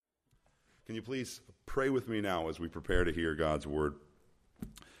Can you please pray with me now as we prepare to hear God's word?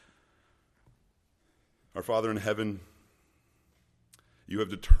 Our Father in heaven, you have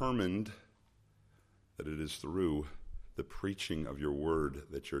determined that it is through the preaching of your word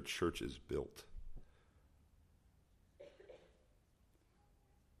that your church is built.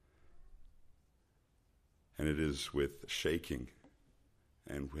 And it is with shaking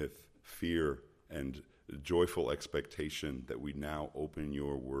and with fear and joyful expectation that we now open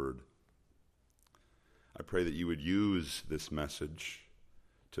your word. I pray that you would use this message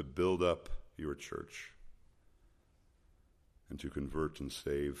to build up your church and to convert and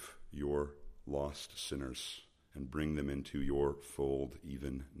save your lost sinners and bring them into your fold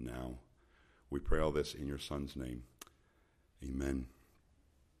even now. We pray all this in your Son's name. Amen.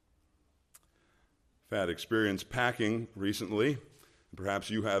 I've had experience packing recently. Perhaps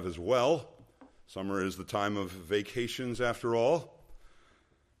you have as well. Summer is the time of vacations after all.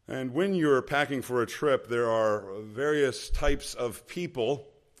 And when you're packing for a trip, there are various types of people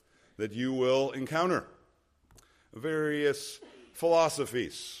that you will encounter. Various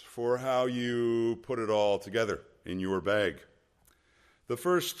philosophies for how you put it all together in your bag. The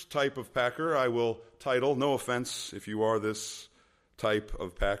first type of packer I will title, no offense if you are this type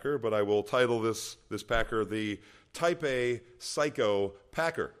of packer, but I will title this packer the Type A Psycho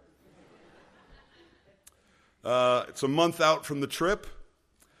Packer. It's a month out from the trip.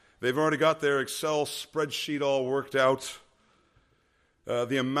 They've already got their Excel spreadsheet all worked out.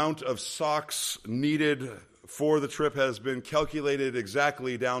 The amount of socks needed for the trip has been calculated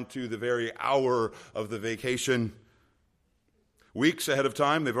exactly down to the very hour of the vacation. Weeks ahead of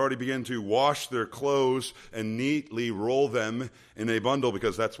time, they've already begun to wash their clothes and neatly roll them in a bundle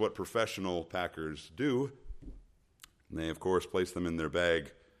because that's what professional packers do. And they, of course, place them in their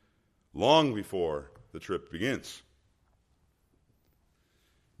bag long before the trip begins.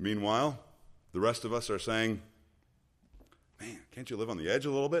 Meanwhile, the rest of us are saying, man, can't you live on the edge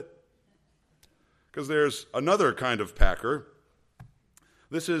a little bit? Because there's another kind of packer.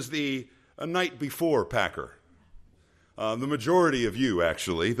 This is a night before packer. The majority of you,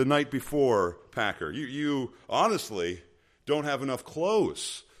 actually, the night before packer. You honestly don't have enough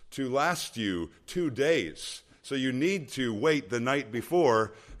clothes to last you 2 days. So you need to wait the night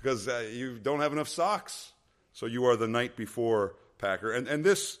before because you don't have enough socks. So you are the night before packer. And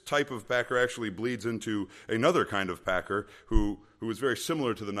this type of packer actually bleeds into another kind of packer who is very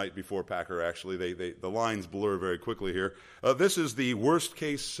similar to the night before packer, actually. The lines blur very quickly here. This is the worst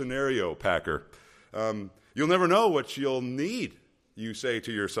case scenario packer. You'll never know what you'll need, you say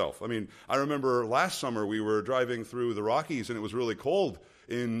to yourself. I mean, I remember last summer we were driving through the Rockies and it was really cold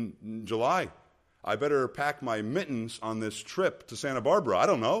in July. I better pack my mittens on this trip to Santa Barbara. I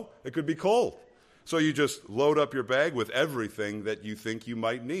don't know. It could be cold. So you just load up your bag with everything that you think you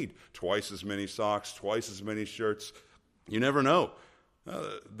might need. Twice as many socks, twice as many shirts. You never know.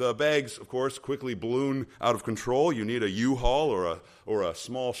 The bags, of course, quickly balloon out of control. You need a U-Haul or a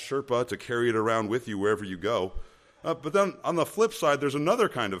small Sherpa to carry it around with you wherever you go. But then on the flip side, there's another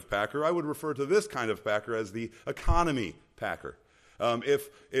kind of packer. I would refer to this kind of packer as the economy packer.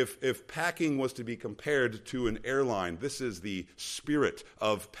 If packing was to be compared to an airline, this is the spirit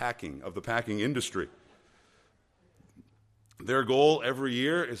of packing, of the packing industry. Their goal every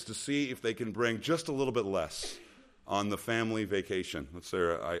year is to see if they can bring just a little bit less on the family vacation. Let's say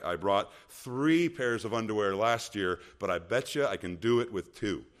I brought 3 pairs of underwear last year, but I bet you I can do it with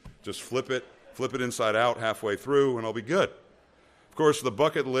 2. Just flip it inside out halfway through, and I'll be good. Of course, the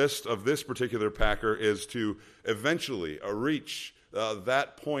bucket list of this particular packer is to eventually reach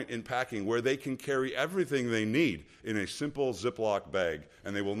that point in packing where they can carry everything they need in a simple Ziploc bag,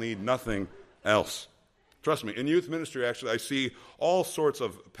 and they will need nothing else. Trust me, in youth ministry, actually, I see all sorts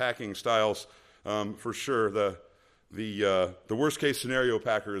of packing styles for sure. The worst-case scenario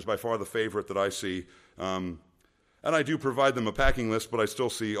packer is by far the favorite that I see. And I do provide them a packing list, but I still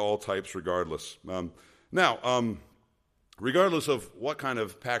see all types regardless. Now, regardless of what kind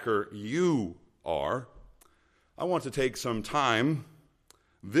of packer you are, I want to take some time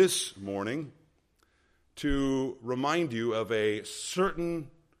this morning to remind you of a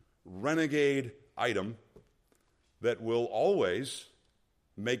certain renegade item that will always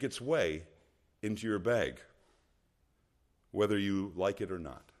make its way into your bag, whether you like it or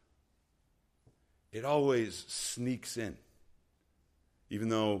not. It always sneaks in, even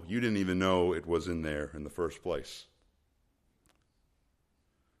though you didn't even know it was in there in the first place.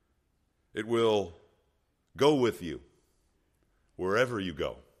 It will go with you wherever you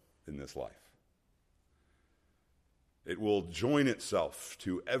go in this life. It will join itself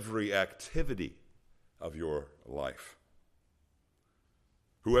to every activity of your life.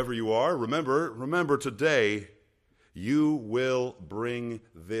 Whoever you are, remember today, you will bring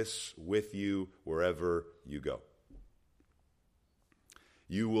this with you wherever you go.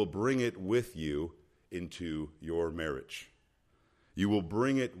 You will bring it with you into your marriage. You will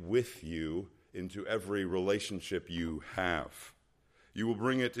bring it with you into every relationship you have. You will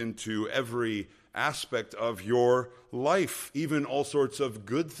bring it into every aspect of your life, even all sorts of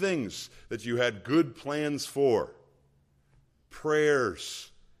good things that you had good plans for,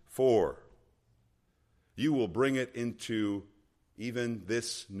 prayers for. You will bring it into even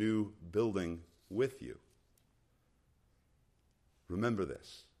this new building with you. Remember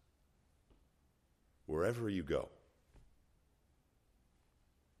this. Wherever you go,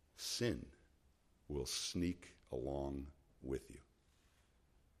 sin will sneak along with you.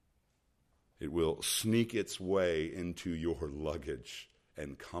 It will sneak its way into your luggage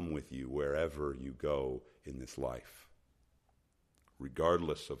and come with you wherever you go in this life,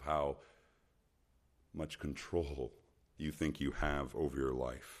 regardless of how much control you think you have over your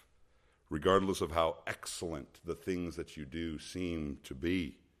life, regardless of how excellent the things that you do seem to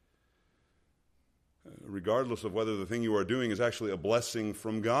be, regardless of whether the thing you are doing is actually a blessing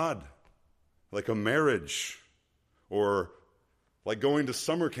from God, like a marriage, or like going to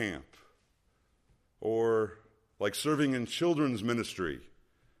summer camp, or like serving in children's ministry,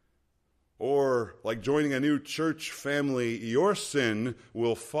 or like joining a new church family. Your sin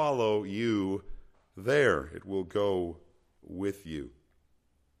will follow you there. It will go with you.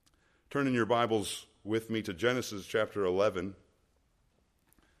 Turn in your Bibles with me to Genesis chapter 11.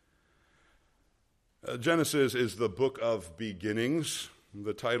 Genesis is the book of beginnings.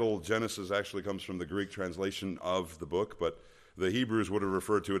 The title Genesis actually comes from the Greek translation of the book, but the Hebrews would have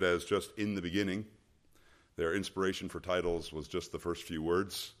referred to it as just in the beginning. Their inspiration for titles was just the first few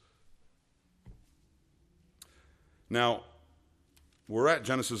words. Now, we're at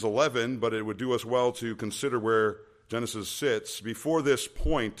Genesis 11, but it would do us well to consider where Genesis sits. Before this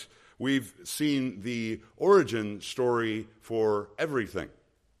point, we've seen the origin story for everything.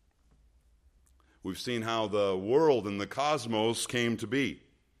 We've seen how the world and the cosmos came to be.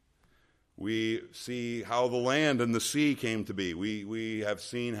 We see how the land and the sea came to be. We have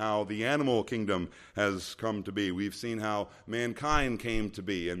seen how the animal kingdom has come to be. We've seen how mankind came to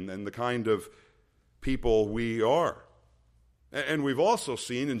be and the kind of people we are. And we've also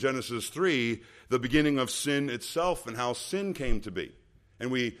seen in Genesis 3 the beginning of sin itself and how sin came to be. And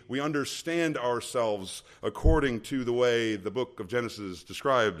we understand ourselves according to the way the book of Genesis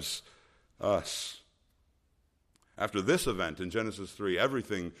describes us. After this event in Genesis 3,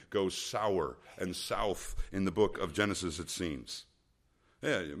 everything goes sour and south in the book of Genesis, it seems.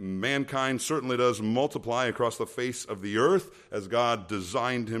 Yeah, mankind certainly does multiply across the face of the earth as God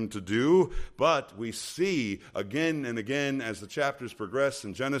designed him to do, but we see again and again as the chapters progress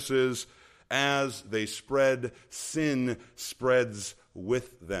in Genesis, as they spread, sin spreads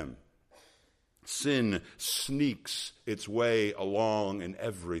with them. Sin sneaks its way along in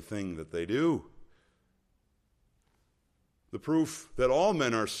everything that they do. The proof that all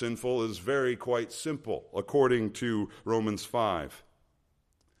men are sinful is quite simple, according to Romans 5.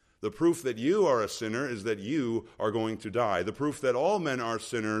 The proof that you are a sinner is that you are going to die. The proof that all men are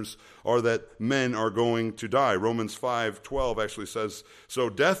sinners are that men are going to die. Romans 5:12 actually says, "So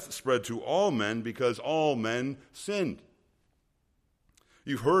death spread to all men because all men sinned."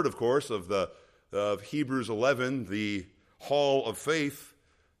 You've heard, of course, of Hebrews 11, the hall of faith.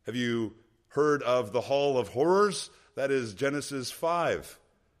 Have you heard of the hall of horrors? That is Genesis 5.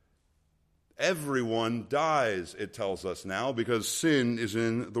 Everyone dies, it tells us now, because sin is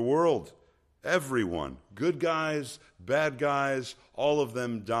in the world. Everyone, good guys, bad guys, all of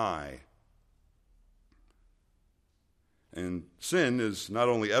them die. And sin is not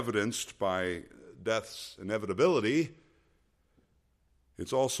only evidenced by death's inevitability,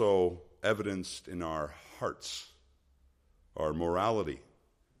 it's also evidenced in our hearts, our morality,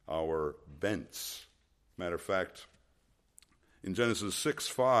 our bents. Matter of fact, in Genesis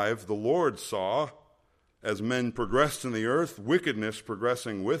 6:5, the Lord saw, as men progressed in the earth, wickedness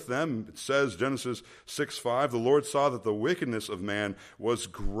progressing with them. It says, Genesis 6:5, the Lord saw that the wickedness of man was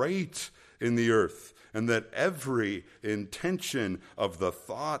great in the earth, and that every intention of the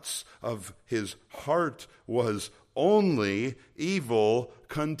thoughts of his heart was only evil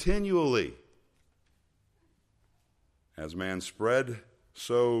continually. As man spread,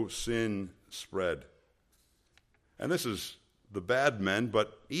 so sin spread. And this is the bad men,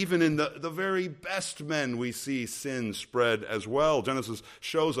 but even in the very best men we see sin spread as well. Genesis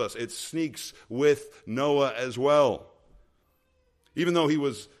shows us it sneaks with Noah as well. Even though he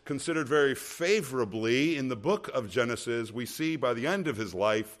was considered very favorably in the book of Genesis, we see by the end of his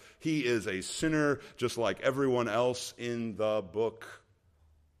life, he is a sinner just like everyone else in the book.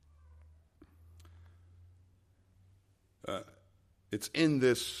 It's in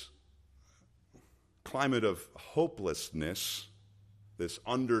this climate of hopelessness, this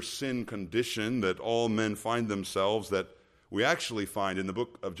under sin condition that all men find themselves, that we actually find in the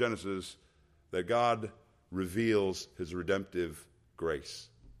book of Genesis that God reveals his redemptive grace.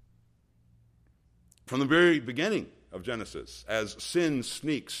 From the very beginning of Genesis, as sin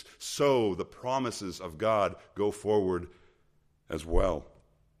sneaks, so the promises of God go forward as well.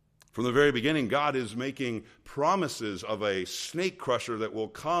 From the very beginning, God is making promises of a snake crusher that will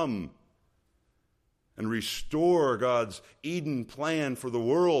come and restore God's Eden plan for the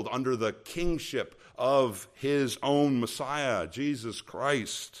world under the kingship of his own Messiah, Jesus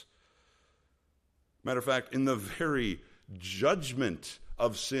Christ. Matter of fact, in the very judgment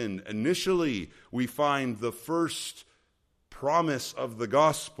of sin, initially we find the first promise of the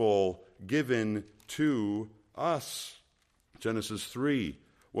gospel given to us. Genesis 3.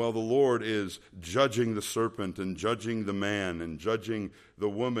 While the Lord is judging the serpent and judging the man and judging the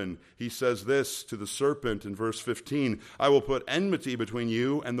woman, he says this to the serpent in verse 15, I will put enmity between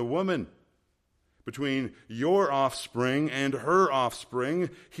you and the woman, between your offspring and her offspring.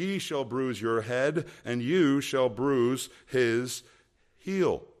 He shall bruise your head, and you shall bruise his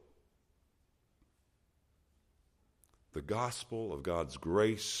heel. The gospel of God's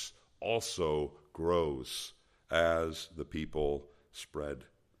grace also grows as the people spread.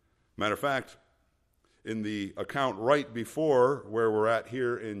 Matter of fact, in the account right before where we're at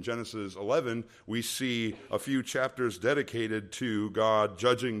here in Genesis 11, we see a few chapters dedicated to God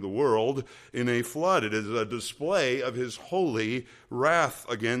judging the world in a flood. It is a display of his holy wrath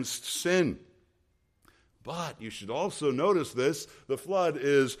against sin. But you should also notice this, the flood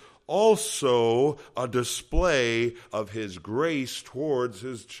is also a display of his grace towards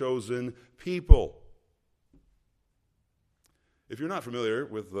his chosen people. If you're not familiar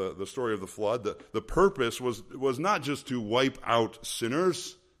with the story of the flood, the purpose was not just to wipe out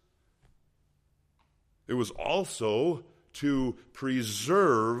sinners. It was also to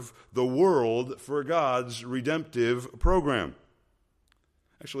preserve the world for God's redemptive program.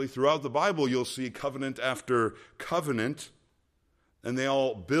 Actually, throughout the Bible, you'll see covenant after covenant, and they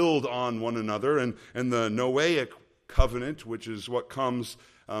all build on one another. And the Noahic covenant, which is what comes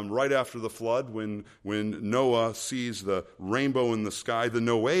right after the flood, when Noah sees the rainbow in the sky, the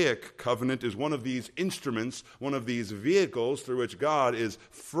Noahic covenant is one of these instruments, one of these vehicles through which God is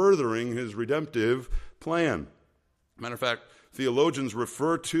furthering his redemptive plan. Matter of fact, theologians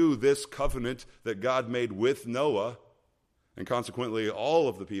refer to this covenant that God made with Noah, and consequently all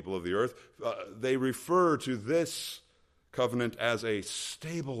of the people of the earth, they refer to this covenant as a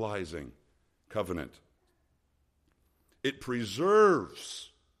stabilizing covenant. It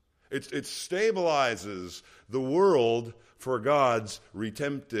preserves, it stabilizes the world for God's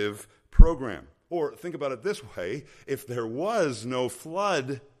redemptive program. Or think about it this way, if there was no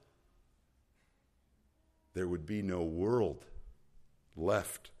flood, there would be no world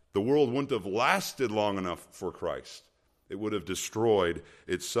left. The world wouldn't have lasted long enough for Christ. It would have destroyed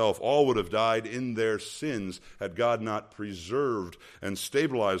itself. All would have died in their sins had God not preserved and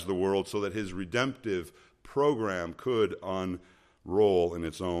stabilized the world so that his redemptive program could unroll in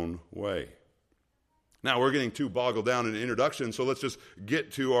its own way. Now, we're getting too boggled down in the introduction, so let's just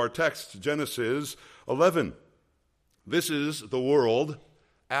get to our text, Genesis 11. This is the world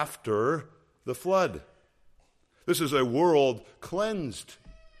after the flood. This is a world cleansed,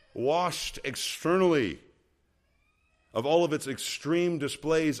 washed externally of all of its extreme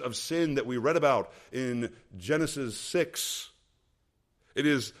displays of sin that we read about in Genesis 6. It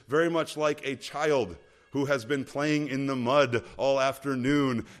is very much like a child who has been playing in the mud all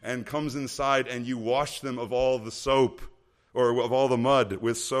afternoon and comes inside and you wash them of all the soap, or of all the mud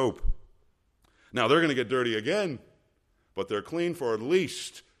with soap. Now, they're going to get dirty again, but they're clean for at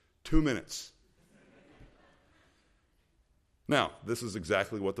least 2 minutes. Now, this is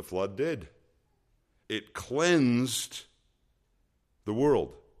exactly what the flood did. It cleansed the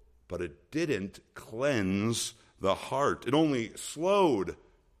world, but it didn't cleanse the heart. It only slowed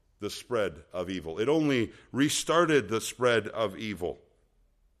the spread of evil. It only restarted the spread of evil.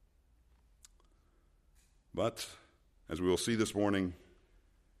 But, as we will see this morning,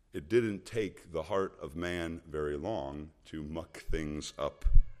 it didn't take the heart of man very long to muck things up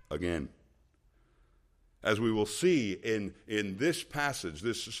again. As we will see in this passage,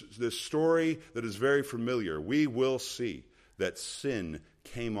 this story that is very familiar, we will see that sin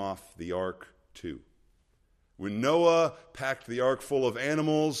came off the ark too. When Noah packed the ark full of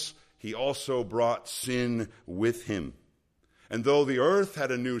animals, he also brought sin with him. And though the earth had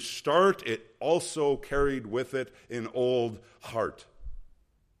a new start, it also carried with it an old heart.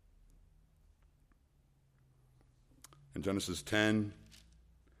 In Genesis 10,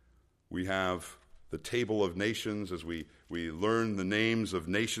 we have the table of nations as we learn the names of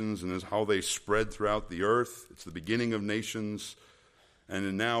nations and as how they spread throughout the earth. It's the beginning of nations. And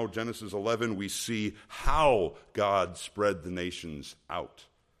in now Genesis 11, we see how God spread the nations out.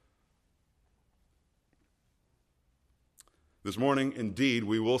 This morning, indeed,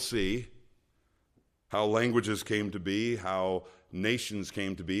 we will see how languages came to be, how nations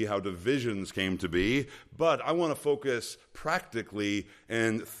came to be, how divisions came to be. But I want to focus practically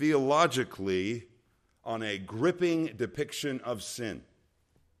and theologically on a gripping depiction of sin.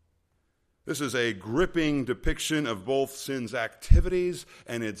 This is a gripping depiction of both sin's activities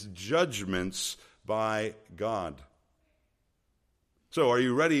and its judgments by God. So, are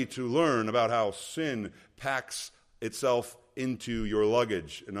you ready to learn about how sin packs itself into your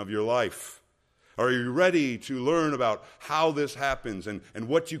luggage and of your life? Are you ready to learn about how this happens and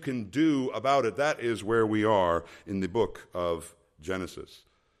what you can do about it? That is where we are in the book of Genesis.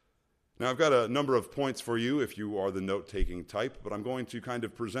 Now, I've got a number of points for you if you are the note-taking type, but I'm going to kind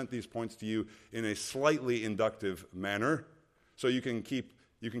of present these points to you in a slightly inductive manner. So you can keep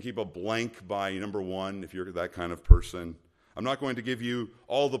a blank by number 1 if you're that kind of person. I'm not going to give you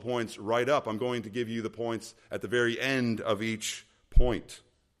all the points right up. I'm going to give you the points at the very end of each point.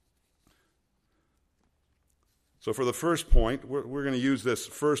 So for the first point, we're going to use this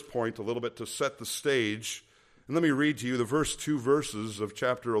first point a little bit to set the stage. And let me read to you the first 2 verses of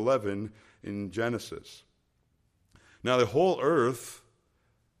chapter 11 in Genesis. Now the whole earth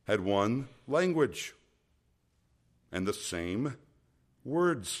had one language and the same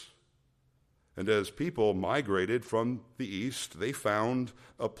words. And as people migrated from the east, they found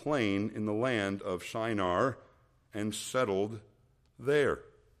a plain in the land of Shinar and settled there.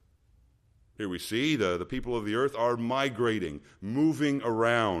 Here we see the people of the earth are migrating, moving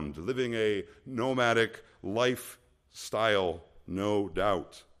around, living a nomadic lifestyle, no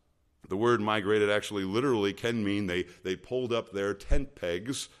doubt. The word migrated actually literally can mean they pulled up their tent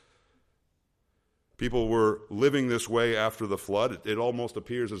pegs. People were living this way after the flood. It almost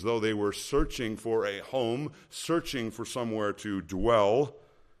appears as though they were searching for a home, searching for somewhere to dwell.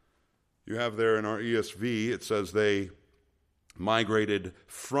 You have there in our ESV, it says they migrated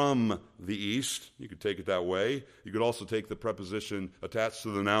from the east. You could take it that way. You could also take the preposition attached to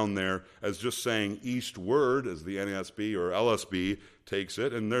the noun there as just saying eastward, as the NASB or LSB takes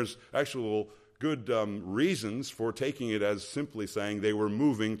it. And there's actual good reasons for taking it as simply saying they were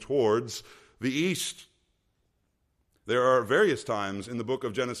moving towards the east. There are various times in the book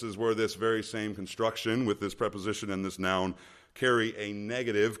of Genesis where this very same construction with this preposition and this noun carry a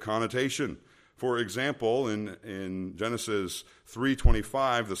negative connotation. For example, in Genesis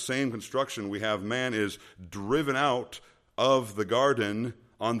 3:25, the same construction we have man is driven out of the garden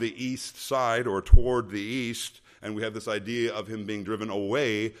on the east side or toward the east, and we have this idea of him being driven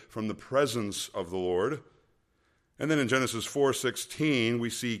away from the presence of the Lord. And then in Genesis 4:16,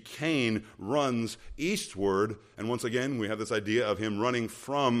 we see Cain runs eastward. And once again, we have this idea of him running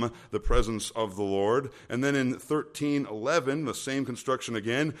from the presence of the Lord. And then in 13:11, the same construction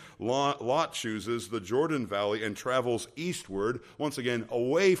again, Lot chooses the Jordan Valley and travels eastward, once again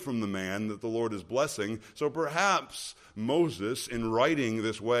away from the man that the Lord is blessing. So perhaps Moses, in writing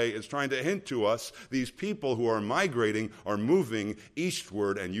this way, is trying to hint to us these people who are migrating are moving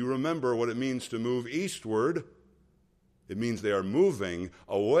eastward. And you remember what it means to move eastward. It means they are moving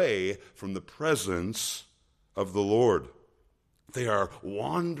away from the presence of the Lord. They are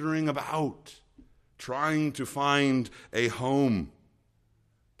wandering about, trying to find a home.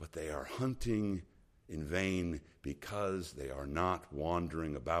 But they are hunting in vain because they are not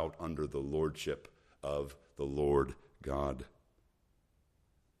wandering about under the lordship of the Lord God.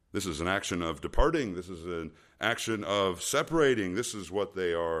 This is an action of departing. This is an action of separating. This is what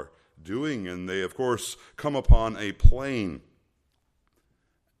they are doing, and they, of course, come upon a plain.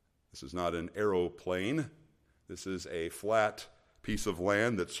 This is not an aeroplane. This is a flat piece of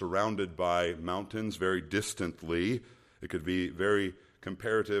land that's surrounded by mountains very distantly. It could be very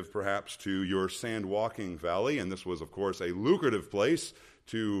comparative, perhaps, to your sand walking valley, and this was, of course, a lucrative place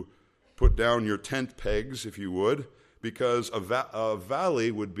to put down your tent pegs, if you would, because a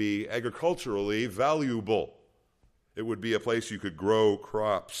valley would be agriculturally valuable. It would be a place you could grow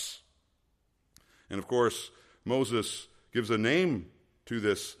crops. And of course, Moses gives a name to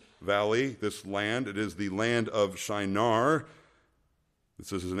this valley, this land. It is the land of Shinar.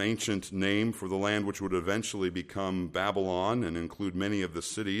 This is an ancient name for the land which would eventually become Babylon and include many of the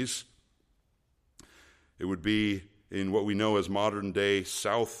cities. It would be in what we know as modern-day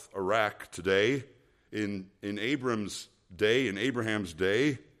South Iraq today. In Abraham's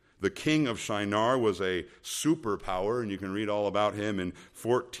day, the king of Shinar was a superpower, and you can read all about him in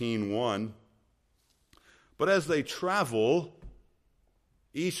 14:1. But as they travel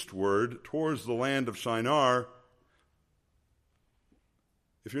eastward towards the land of Shinar,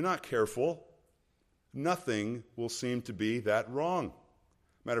 if you're not careful, nothing will seem to be that wrong.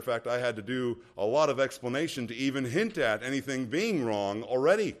 Matter of fact, I had to do a lot of explanation to even hint at anything being wrong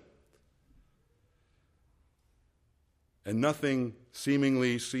already. And nothing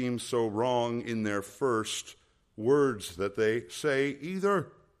seemingly seems so wrong in their first words that they say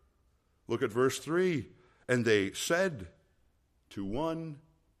either. Look at verse 3. And they said to one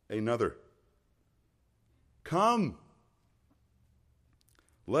another, "Come,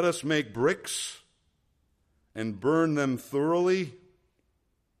 let us make bricks and burn them thoroughly."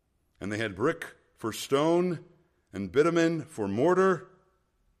 And they had brick for stone and bitumen for mortar.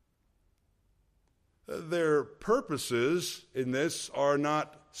 Their purposes in this are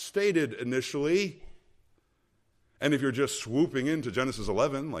not stated initially. And if you're just swooping into Genesis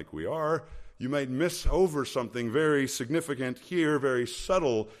 11, like we are, you might miss over something very significant here, very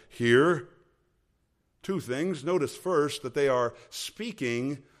subtle here. Two things. Notice first that they are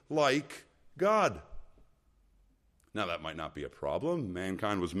speaking like God. Now, that might not be a problem.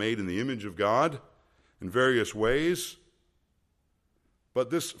 Mankind was made in the image of God in various ways. But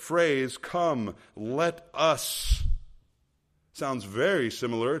this phrase, "come, let us," sounds very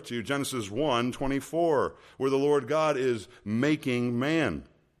similar to Genesis 1:24, where the Lord God is making man.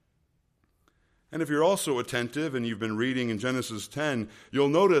 And if you're also attentive and you've been reading in Genesis 10, you'll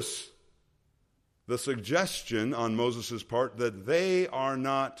notice the suggestion on Moses' part that they are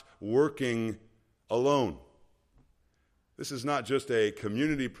not working alone. This is not just a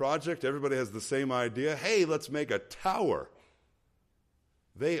community project. Everybody has the same idea. Hey, let's make a tower.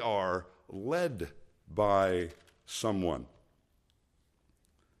 They are led by someone.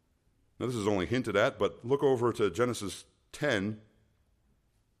 Now, this is only hinted at, but look over to Genesis 10.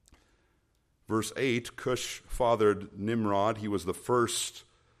 Verse 8, Cush fathered Nimrod. He was the first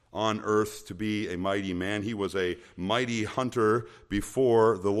on earth to be a mighty man. He was a mighty hunter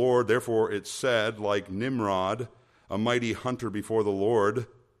before the Lord. Therefore it said, like Nimrod, a mighty hunter before the Lord.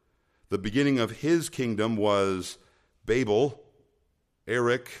 The beginning of his kingdom was Babel,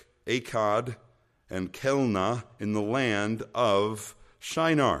 Erech, Akkad, and Kelna in the land of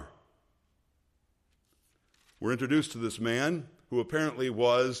Shinar. We're introduced to this man who apparently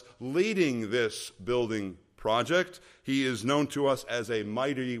was leading this building project. He is known to us as a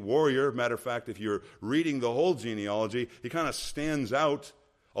mighty warrior. Matter of fact, if you're reading the whole genealogy, he kind of stands out.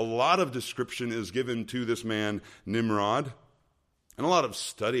 A lot of description is given to this man, Nimrod. And a lot of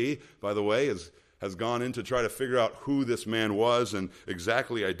study, by the way, has gone in to try to figure out who this man was and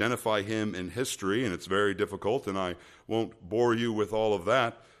exactly identify him in history. And it's very difficult, and I won't bore you with all of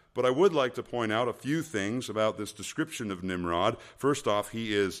that. But I would like to point out a few things about this description of Nimrod. First off,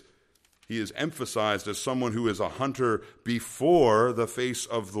 he is emphasized as someone who is a hunter before the face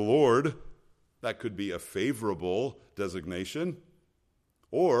of the Lord. That could be a favorable designation.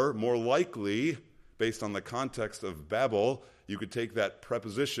 Or, more likely, based on the context of Babel, you could take that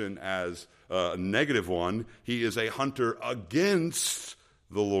preposition as a negative one. He is a hunter against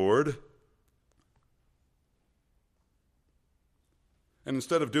the Lord. And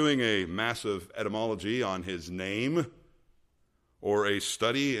instead of doing a massive etymology on his name or a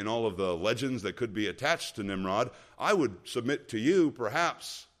study in all of the legends that could be attached to Nimrod, I would submit to you,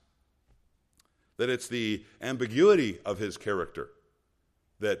 perhaps, that it's the ambiguity of his character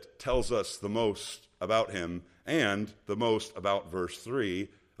that tells us the most about him and the most about verse 3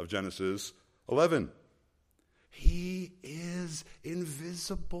 of Genesis 11. He is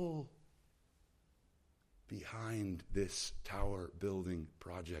invisible behind this tower building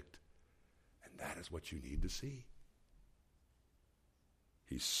project. And that is what you need to see.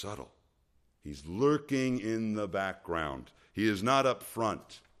 He's subtle. He's lurking in the background. He is not up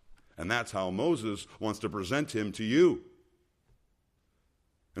front. And that's how Moses wants to present him to you.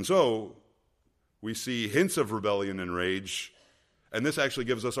 And so, we see hints of rebellion and rage. And this actually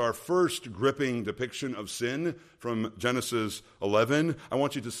gives us our first gripping depiction of sin from Genesis 11. I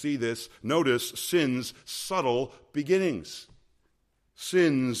want you to see this. Notice sin's subtle beginnings.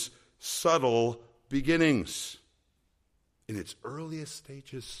 Sin's subtle beginnings. In its earliest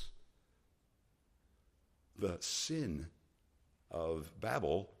stages, the sin of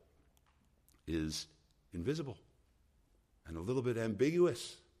Babel is invisible. and a little bit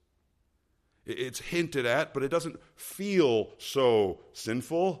ambiguous. It's hinted at, but it doesn't feel so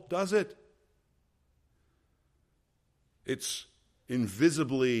sinful, does it? It's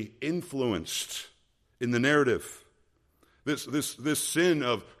invisibly influenced in the narrative. This sin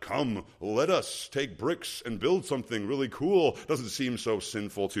of, come, let us take bricks and build something really cool, doesn't seem so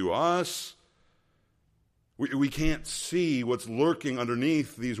sinful to us. We can't see what's lurking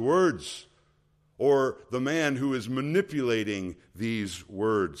underneath these words, or the man who is manipulating these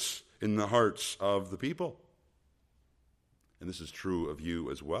words in the hearts of the people. And this is true of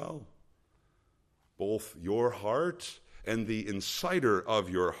you as well. Both your heart and the inciter of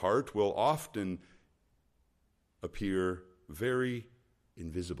your heart will often appear very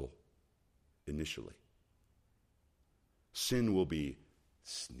invisible initially. Sin will be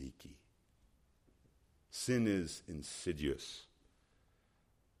sneaky. Sin is insidious.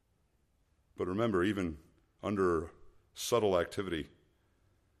 But remember, even under subtle activity,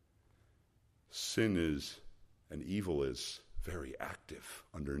 sin is, and evil is, very active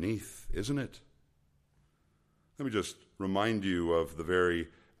underneath, isn't it? Let me just remind you of the very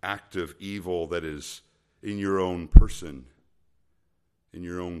active evil that is in your own person, in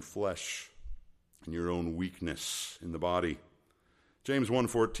your own flesh, in your own weakness in the body. James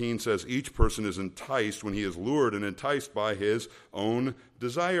 1:14 says, each person is enticed when he is lured and enticed by his own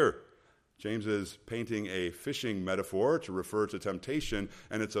desire. James is painting a fishing metaphor to refer to temptation,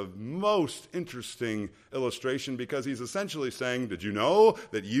 and it's a most interesting illustration because he's essentially saying, did you know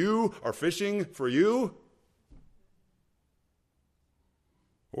that you are fishing for you?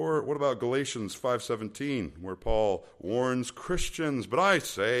 Or what about Galatians 5:17, where Paul warns Christians, but I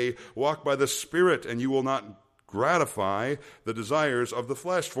say, walk by the Spirit, and you will not gratify the desires of the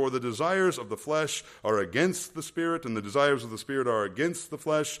flesh. For the desires of the flesh are against the Spirit, and the desires of the Spirit are against the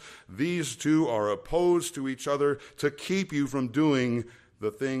flesh. These two are opposed to each other to keep you from doing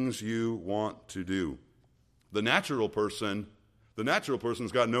the things you want to do. The natural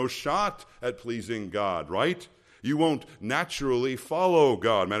person's got no shot at pleasing God, right? You won't naturally follow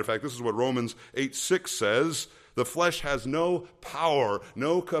God. Matter of fact, this is what Romans 8:6 says. The flesh has no power,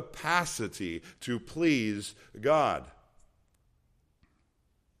 no capacity to please God.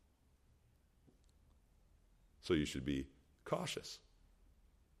 So you should be cautious.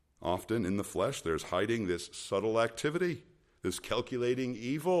 Often in the flesh, there's hiding this subtle activity, this calculating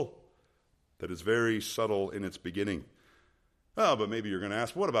evil that is very subtle in its beginning. Oh, but maybe you're going to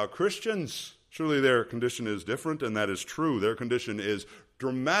ask, what about Christians? Surely their condition is different, and that is true. Their condition is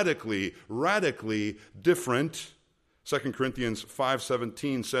dramatically, radically different. 2 Corinthians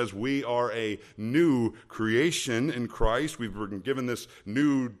 5:17 says we are a new creation in Christ. We've been given this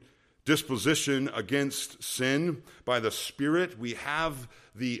new disposition against sin by the Spirit. We have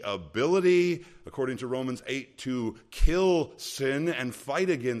the ability, according to Romans 8, to kill sin and fight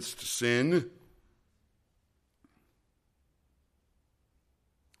against sin.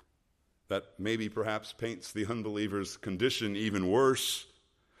 That maybe perhaps paints the unbeliever's condition even worse.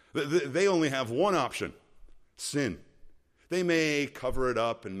 They only have one option: sin. They may cover it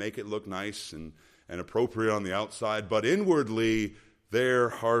up and make it look nice and appropriate on the outside, but inwardly, their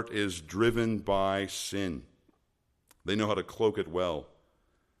heart is driven by sin. They know how to cloak it well.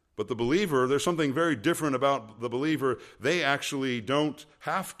 But the believer, there's something very different about the believer. They actually don't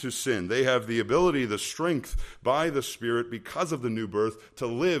have to sin. They have the ability, the strength by the Spirit, because of the new birth, to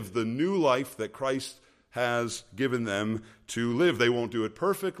live the new life that Christ has given them to live. They won't do it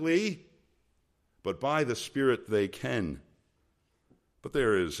perfectly, but by the Spirit they can. But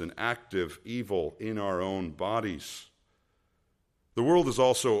there is an active evil in our own bodies. The world is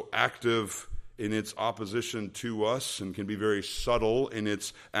also active in its opposition to us and can be very subtle in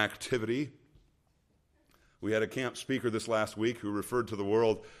its activity. We had a camp speaker this last week who referred to the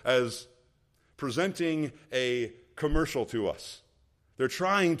world as presenting a commercial to us. They're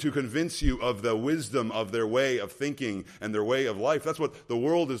trying to convince you of the wisdom of their way of thinking and their way of life. That's what the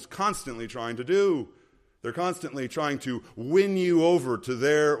world is constantly trying to do. They're constantly trying to win you over to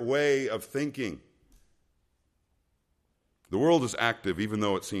their way of thinking. The world is active, even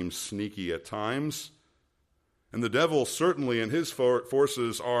though it seems sneaky at times. And the devil certainly and his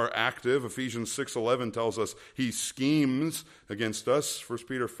forces are active. Ephesians 6:11 tells us he schemes against us. 1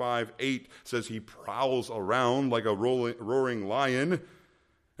 Peter 5:8 says he prowls around like a roaring lion.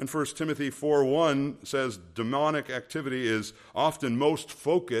 And 1 Timothy 4:1 says demonic activity is often most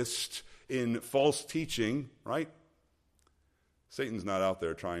focused in false teaching, right? Satan's not out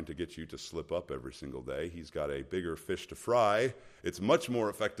there trying to get you to slip up every single day. He's got a bigger fish to fry. It's much more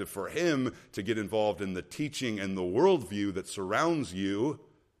effective for him to get involved in the teaching and the worldview that surrounds you,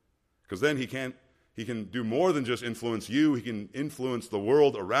 because then he can't He can do more than just influence you. He can influence the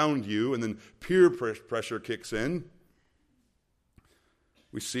world around you, and then peer pressure kicks in.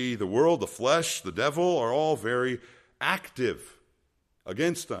 We see the world, the flesh, the devil are all very active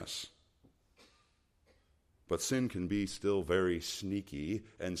against us. But sin can be still very sneaky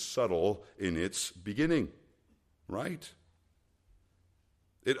and subtle in its beginning, right?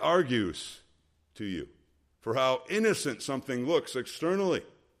 It argues to you for how innocent something looks externally.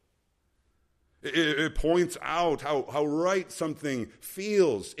 It points out how right something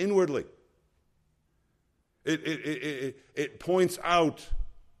feels inwardly. It points out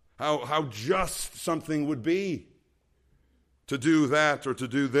how just something would be to do that or to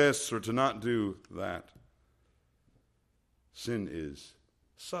do this or to not do that. Sin is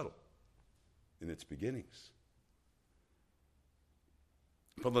subtle in its beginnings.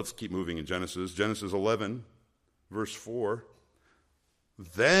 But let's keep moving in Genesis. Genesis 11, verse 4.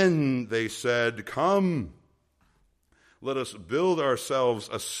 Then they said, "Come, let us build ourselves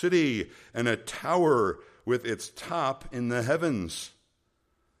a city and a tower with its top in the heavens.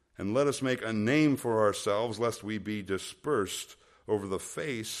 And let us make a name for ourselves, lest we be dispersed over the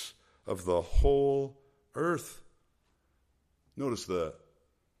face of the whole earth." Notice the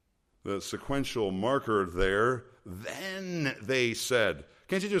sequential marker there. Then they said.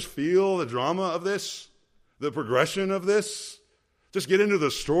 Can't you just feel the drama of this? The progression of this? Just get into the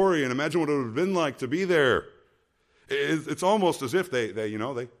story and imagine what it would have been like to be there. It's almost as if they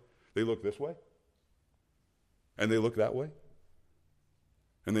look this way. And they look that way.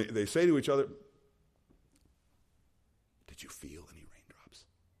 And they say to each other, "Did you feel any raindrops?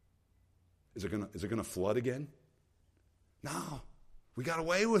 Is it gonna flood again?" No, we got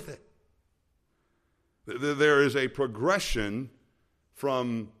away with it. There is a progression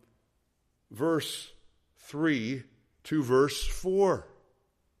from verse 3 to verse 4.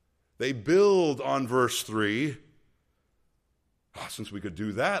 They build on verse 3. Since we could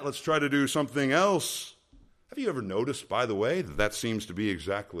do that, let's try to do something else. Have you ever noticed, by the way, that seems to be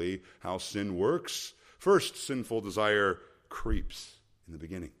exactly how sin works? First, sinful desire creeps in the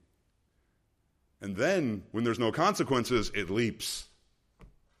beginning. And then, when there's no consequences, it leaps.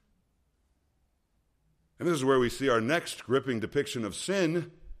 And this is where we see our next gripping depiction of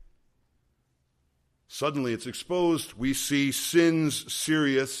sin. Suddenly it's exposed. We see sin's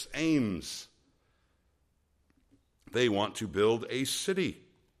serious aims. They want to build a city.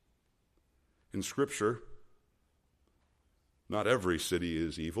 In Scripture, not every city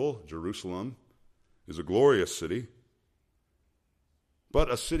is evil. Jerusalem is a glorious city. But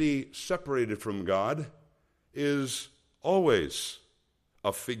a city separated from God is always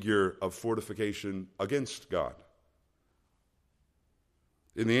a figure of fortification against God.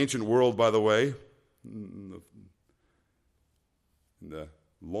 In the ancient world, by the way, in the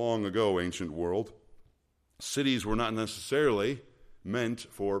long ago ancient world, cities were not necessarily meant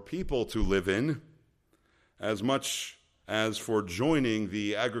for people to live in as much as for joining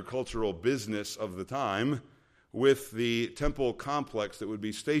the agricultural business of the time with the temple complex that would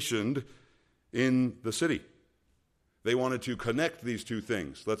be stationed in the city. They wanted to connect these two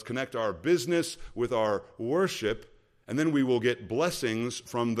things. Let's connect our business with our worship, and then we will get blessings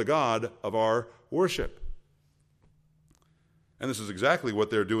from the God of our worship. And this is exactly what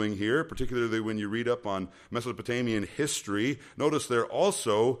they're doing here, particularly when you read up on Mesopotamian history. Notice they're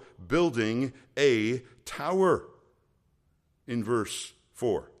also building a tower in verse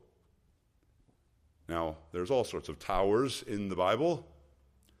 4. Now, there's all sorts of towers in the Bible.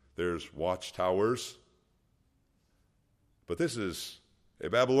 There's watchtowers. But this is a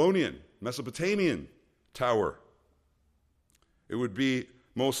Babylonian, Mesopotamian tower. It would be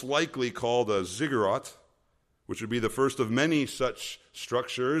most likely called a ziggurat, which would be the first of many such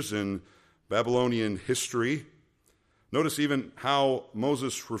structures in Babylonian history. Notice even how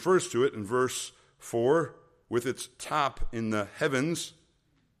Moses refers to it in verse 4, with its top in the heavens.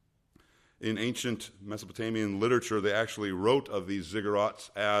 In ancient Mesopotamian literature, they actually wrote of these ziggurats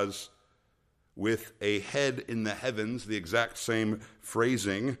as with a head in the heavens, the exact same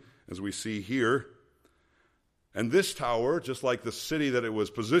phrasing as we see here. And this tower, just like the city that it was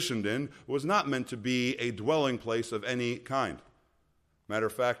positioned in, was not meant to be a dwelling place of any kind. Matter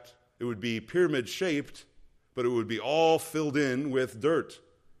of fact, it would be pyramid-shaped, but it would be all filled in with dirt.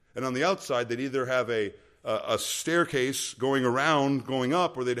 And on the outside, they'd either have a staircase going around, going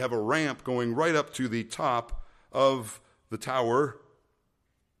up, or they'd have a ramp going right up to the top of the tower,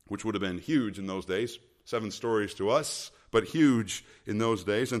 which would have been huge in those days, 7 stories to us, but huge in those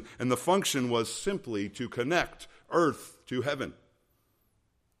days. And the function was simply to connect earth to heaven.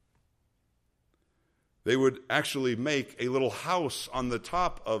 They would actually make a little house on the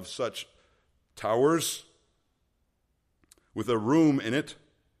top of such towers with a room in it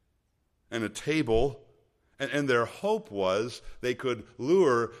and a table, and their hope was they could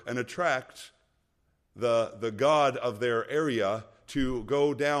lure and attract the god of their area to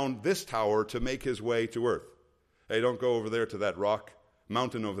go down this tower to make his way to earth. Hey, don't go over there to that rock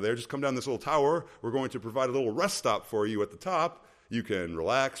mountain over there. Just come down this little tower. We're going to provide a little rest stop for you at the top. You can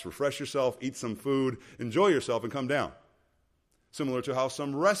relax, refresh yourself, eat some food, enjoy yourself, and come down. Similar to how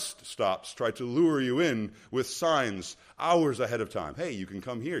some rest stops try to lure you in with signs hours ahead of time. Hey, you can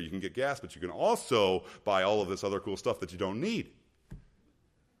come here, you can get gas, but you can also buy all of this other cool stuff that you don't need.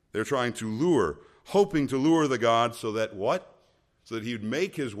 They're trying to lure, hoping to lure the god so that what? So that he would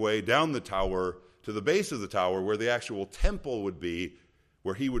make his way down the tower to the base of the tower where the actual temple would be,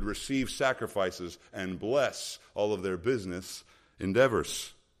 where he would receive sacrifices and bless all of their business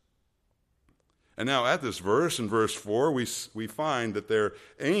endeavors. And now at this verse, in verse 4, we find that their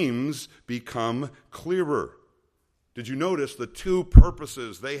aims become clearer. Did you notice the two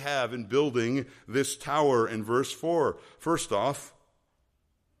purposes they have in building this tower in verse 4? First off,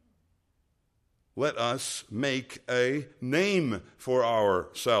 let us make a name for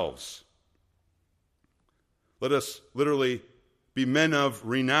ourselves. Let us literally be men of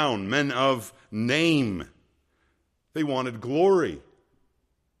renown, men of name. They wanted glory.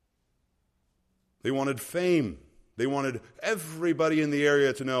 They wanted fame. They wanted everybody in the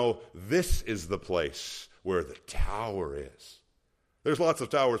area to know this is the place where the tower is. There's lots of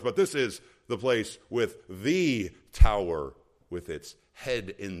towers, but this is the place with the tower with its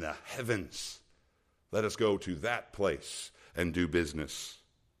head in the heavens. Let us go to that place and do business.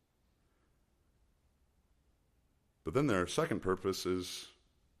 But then their second purpose is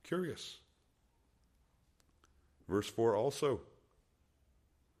curious. Verse 4 also.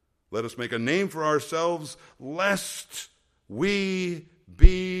 Let us make a name for ourselves, lest we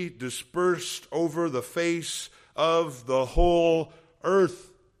be dispersed over the face of the whole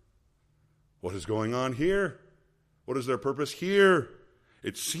earth. What is going on here? What is their purpose here?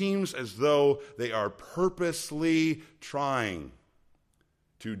 It seems as though they are purposely trying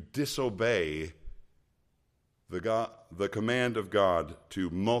to disobey the command of God to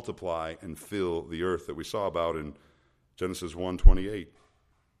multiply and fill the earth that we saw about in Genesis 1:28.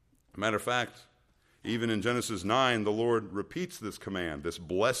 Matter of fact, even in Genesis 9, the Lord repeats this command, this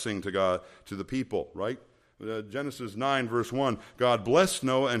blessing to God, to the people, right? Genesis 9, verse 1, God blessed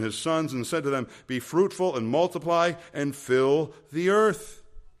Noah and his sons and said to them, be fruitful and multiply and fill the earth.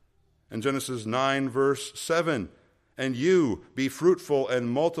 And Genesis 9, verse 7, and you be fruitful and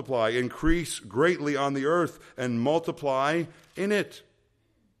multiply, increase greatly on the earth and multiply in it.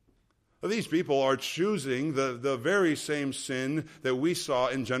 These people are choosing the very same sin that we saw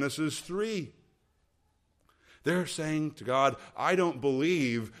in Genesis 3. They're saying to God, I don't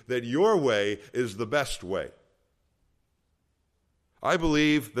believe that your way is the best way. I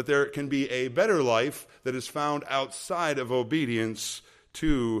believe that there can be a better life that is found outside of obedience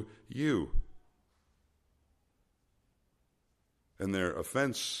to you. And their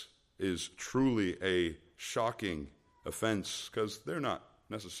offense is truly a shocking offense because they're not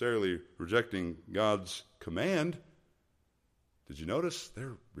necessarily rejecting God's command. Did you notice?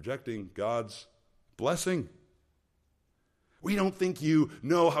 They're rejecting God's blessing. We don't think you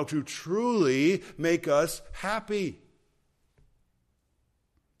know how to truly make us happy.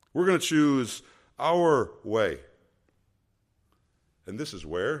 We're going to choose our way. And this is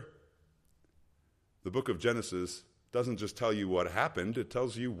where the book of Genesis doesn't just tell you what happened, it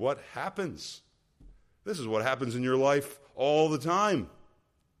tells you what happens. This is what happens in your life all the time.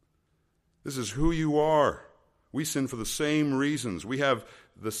 This is who you are. We sin for the same reasons. We have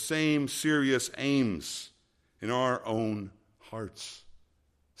the same serious aims in our own hearts.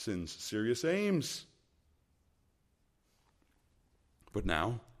 Sin's serious aims. But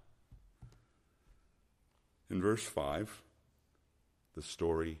now, in verse 5, the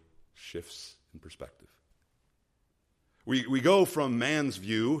story shifts in perspective. We go from man's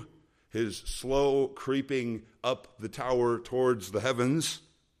view, his slow creeping up the tower towards the heavens,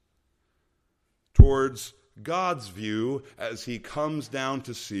 towards God's view as he comes down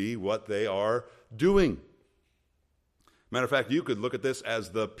to see what they are doing. Matter of fact, you could look at this as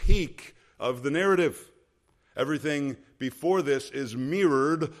the peak of the narrative. Everything before this is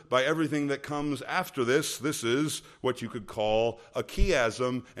mirrored by everything that comes after this. This is what you could call a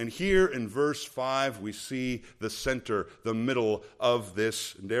chiasm. And here in verse 5, we see the center, the middle of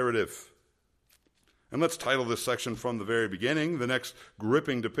this narrative. And let's title this section from the very beginning. The next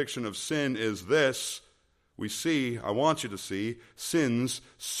gripping depiction of sin is this. I want you to see, sin's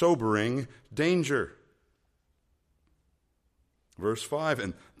sobering danger. Verse 5,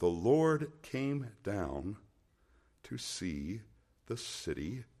 and the Lord came down to see the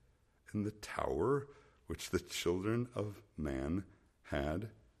city and the tower which the children of man had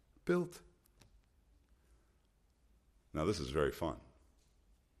built. Now this is very fun.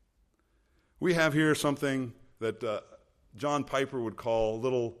 We have here something that John Piper would call a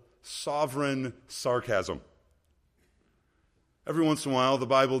little sovereign sarcasm. Every once in a while, the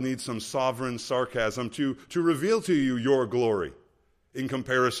Bible needs some sovereign sarcasm to reveal to you your glory in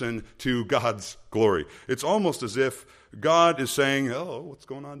comparison to God's glory. It's almost as if God is saying, oh, what's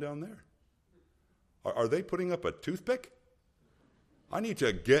going on down there? Are they putting up a toothpick? I need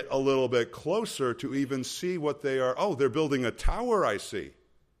to get a little bit closer to even see what they are. Oh, they're building a tower, I see.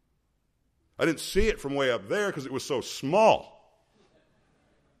 I didn't see it from way up there because it was so small.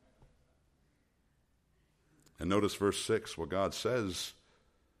 And notice verse 6, what God says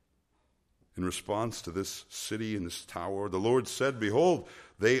in response to this city and this tower. The Lord said, behold,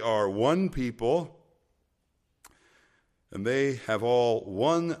 they are one people, and they have all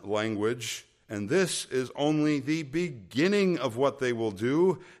one language, and this is only the beginning of what they will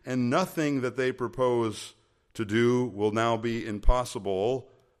do, and nothing that they propose to do will now be impossible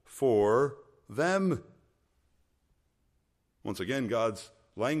for them. Once again, God's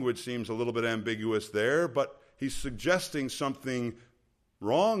language seems a little bit ambiguous there, but he's suggesting something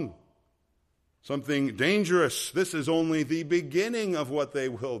wrong, something dangerous. This is only the beginning of what they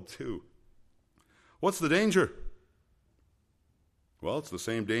will do. What's the danger? Well, it's the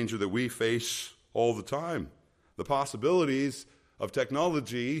same danger that we face all the time. The possibilities of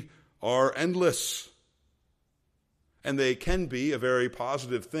technology are endless, and they can be a very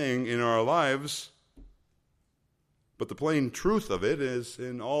positive thing in our lives. But the plain truth of it is,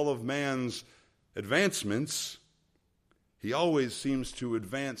 in all of man's advancements, he always seems to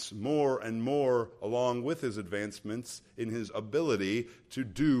advance more and more along with his advancements in his ability to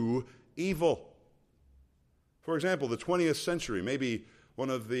do evil. For example, the 20th century, maybe one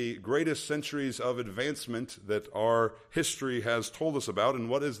of the greatest centuries of advancement that our history has told us about. And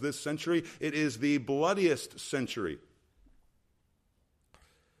what is this century? It is the bloodiest century.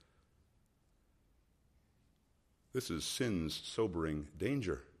 This is sin's sobering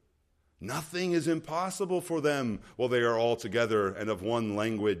danger. Nothing is impossible for them while they are all together and of one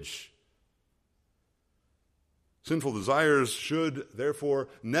language. Sinful desires should, therefore,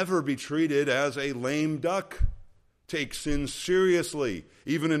 never be treated as a lame duck. Take sin seriously,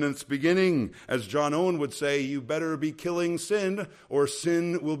 even in its beginning. As John Owen would say, you better be killing sin, or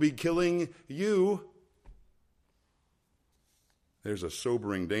sin will be killing you. There's a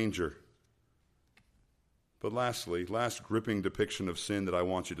sobering danger. But lastly, last gripping depiction of sin that I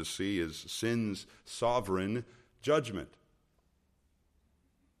want you to see is sin's sovereign judgment.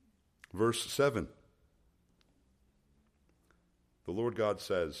 Verse 7. The Lord God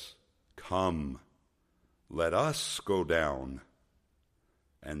says, come, let us go down,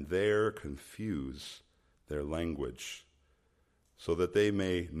 and there confuse their language, so that they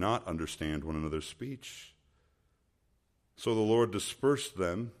may not understand one another's speech. So the Lord dispersed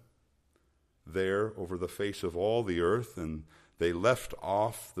them there over the face of all the earth, and they left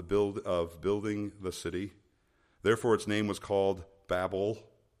off the building the city. Therefore its name was called Babel,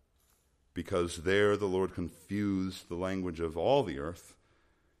 because there the Lord confused the language of all the earth,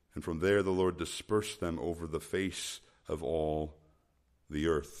 and from there the Lord dispersed them over the face of all the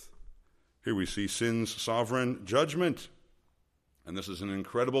earth. Here we see sin's sovereign judgment, and this is an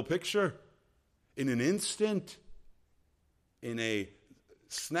incredible picture. In an instant, in a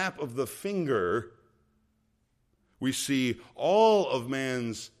snap of the finger, we see all of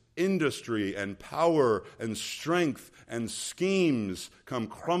man's industry and power and strength and schemes come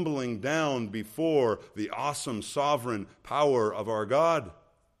crumbling down before the awesome sovereign power of our God.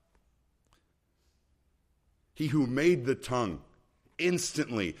 He who made the tongue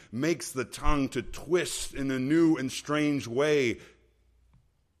instantly makes the tongue to twist in a new and strange way,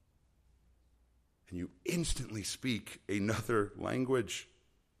 and you instantly speak another language.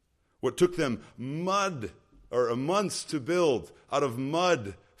 What took them months to build out of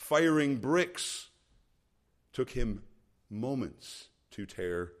mud, firing bricks, took him moments to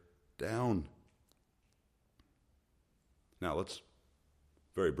tear down. Now let's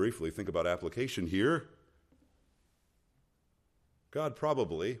very briefly think about application here. God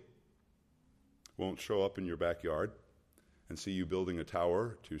probably won't show up in your backyard and see you building a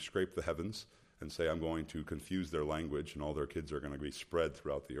tower to scrape the heavens and say, I'm going to confuse their language and all their kids are going to be spread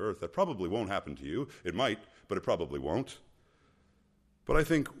throughout the earth. That probably won't happen to you. It might, but it probably won't. But I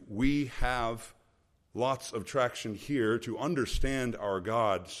think we have lots of traction here to understand our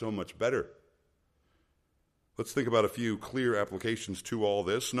God so much better. Let's think about a few clear applications to all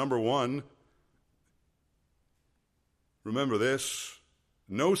this. Number one, remember this: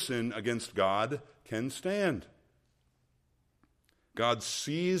 no sin against God can stand. God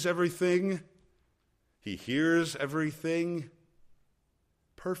sees everything. He hears everything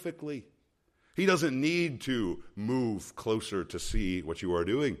perfectly. He doesn't need to move closer to see what you are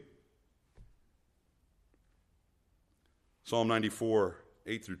doing. Psalm 94,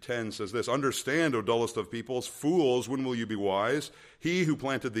 8 through 10 says this: "Understand, O dullest of peoples, fools, when will you be wise? He who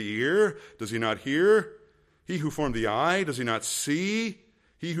planted the ear, does he not hear? He who formed the eye, does he not see?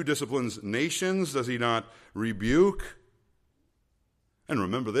 He who disciplines nations, does he not rebuke?" And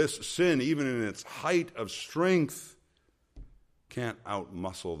remember this: sin, even in its height of strength, can't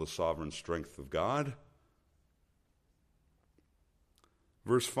outmuscle the sovereign strength of God.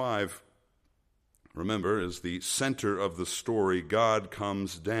 Verse 5, remember, is the center of the story. God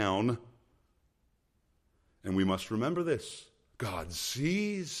comes down, and we must remember this: God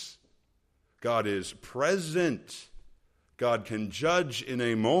sees. God is present. God can judge in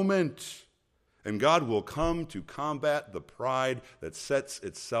a moment. And God will come to combat the pride that sets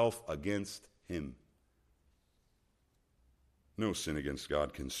itself against him. No sin against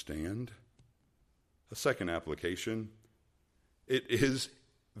God can stand. A second application: it is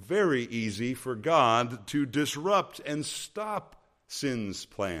very easy for God to disrupt and stop sin's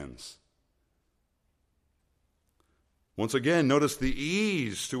plans. Once again, notice the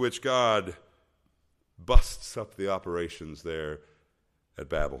ease to which God busts up the operations there at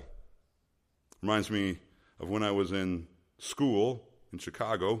Babel. Reminds me of when I was in school in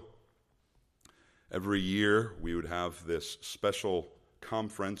Chicago. Every year we would have this special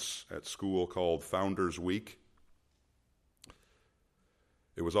conference at school called Founders Week.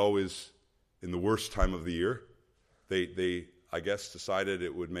 It was always in the worst time of the year. They I guess, decided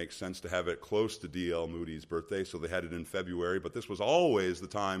it would make sense to have it close to D.L. Moody's birthday, so they had it in February. But this was always the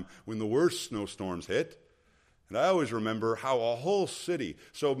time when the worst snowstorms hit. And I always remember how a whole city,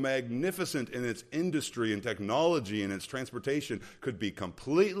 so magnificent in its industry and technology and its transportation, could be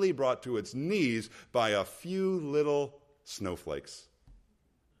completely brought to its knees by a few little snowflakes.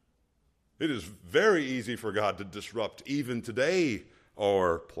 It is very easy for God to disrupt, even today,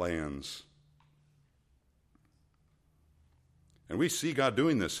 our plans. And we see God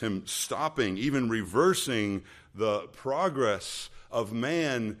doing this, him stopping, even reversing the progress of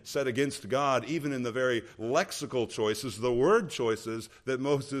man set against God, even in the very lexical choices, the word choices that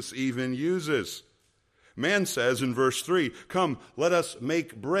Moses even uses. Man says in verse 3, "Come, let us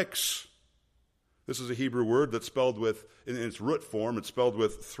make bricks." This is a Hebrew word that's spelled with, in its root form, it's spelled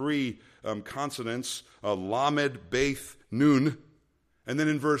with three consonants, lamed, beth, nun. And then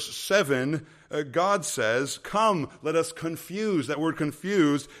in verse 7, God says, "Come, let us confuse." That word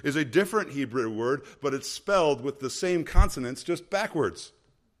confused is a different Hebrew word, but it's spelled with the same consonants, just backwards.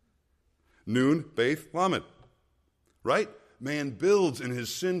 Nun, beth, lamed. Right? Man builds in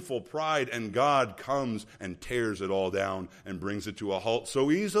his sinful pride, and God comes and tears it all down and brings it to a halt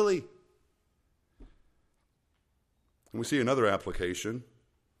so easily. And we see another application,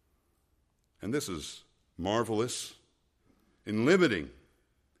 and this is marvelous. In limiting,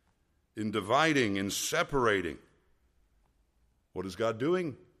 in dividing, in separating. What is God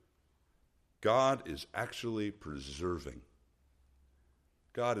doing? God is actually preserving.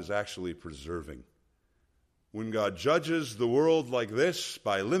 God is actually preserving. When God judges the world like this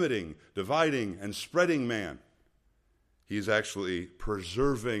by limiting, dividing, and spreading man, he's actually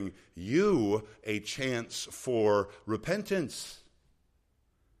preserving you a chance for repentance.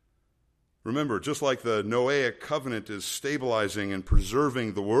 Remember, just like the Noahic covenant is stabilizing and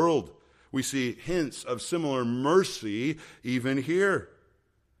preserving the world, we see hints of similar mercy even here.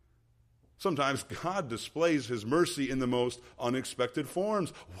 Sometimes God displays his mercy in the most unexpected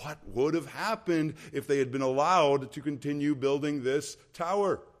forms. What would have happened if they had been allowed to continue building this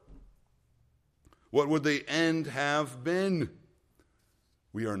tower? What would the end have been?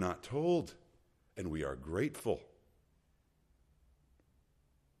 We are not told, and we are grateful.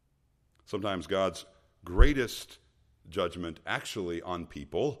 Sometimes God's greatest judgment actually on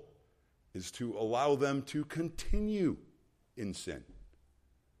people is to allow them to continue in sin.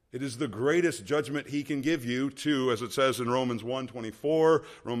 It is the greatest judgment he can give you to, as it says in Romans 1:24,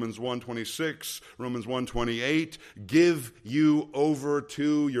 Romans 1:26, Romans 1:28, give you over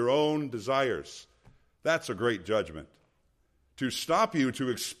to your own desires. That's a great judgment. To stop you, to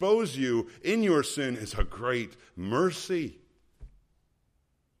expose you in your sin is a great mercy.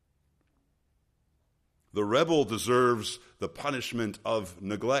 The rebel deserves the punishment of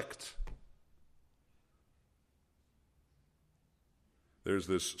neglect. There's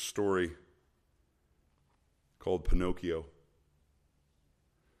this story called Pinocchio.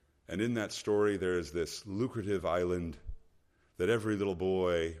 And in that story, there is this lucrative island that every little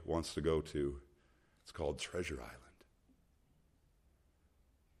boy wants to go to. It's called Treasure Island.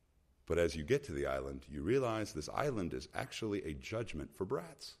 But as you get to the island, you realize this island is actually a judgment for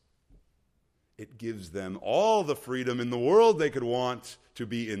brats. It gives them all the freedom in the world they could want to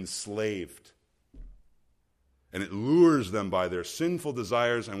be enslaved. And it lures them by their sinful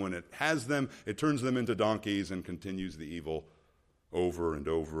desires, and when it has them, it turns them into donkeys and continues the evil over and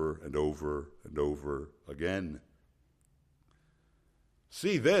over and over and over again.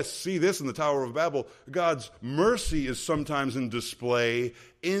 See this in the Tower of Babel. God's mercy is sometimes in display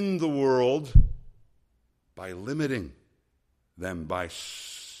in the world by limiting them, by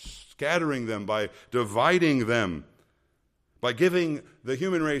scattering them, by dividing them, by giving the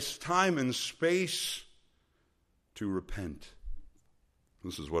human race time and space to repent.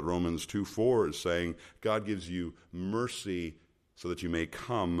 This is what Romans 2:4 is saying. God gives you mercy so that you may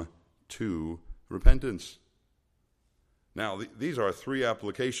come to repentance. Now, these are three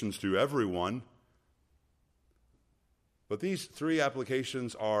applications to everyone, but these three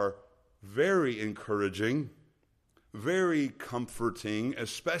applications are very encouraging, very comforting,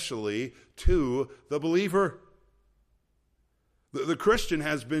 especially to the believer. The Christian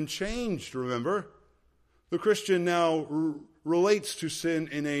has been changed, remember? The Christian now relates to sin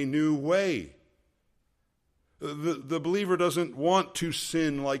in a new way. The believer doesn't want to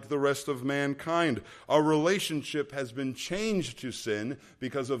sin like the rest of mankind. Our relationship has been changed to sin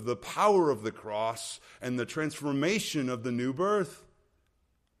because of the power of the cross and the transformation of the new birth.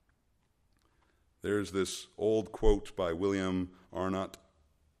 There's this old quote by William Arnott.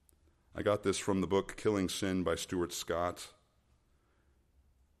 I got this from the book Killing Sin by Stuart Scott.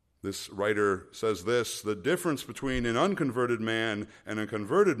 This writer says this: the difference between an unconverted man and a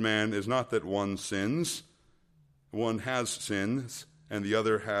converted man is not that one sins, one has sins, and the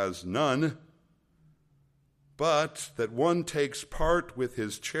other has none, but that one takes part with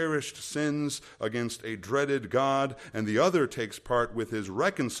his cherished sins against a dreaded God, and the other takes part with his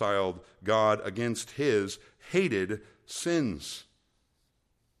reconciled God against his hated sins.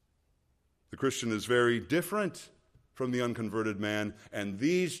 The Christian is very different from the unconverted man, and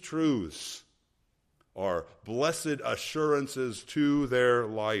these truths are blessed assurances to their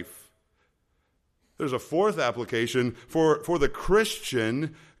life. There's a fourth application. For the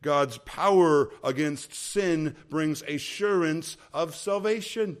Christian, God's power against sin brings assurance of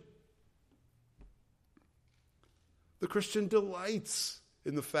salvation. The Christian delights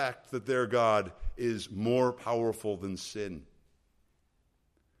in the fact that their God is more powerful than sin.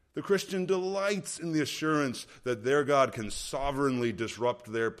 The Christian delights in the assurance that their God can sovereignly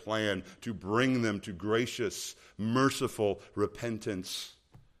disrupt their plan to bring them to gracious, merciful repentance.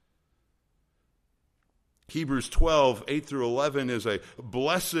 Hebrews 12, 8 through 11 is a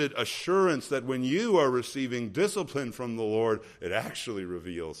blessed assurance that when you are receiving discipline from the Lord, it actually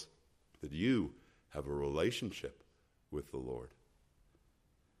reveals that you have a relationship with the Lord.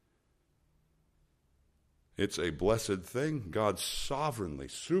 It's a blessed thing. God sovereignly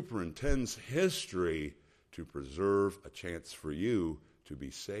superintends history to preserve a chance for you to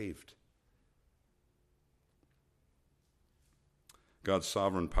be saved. God's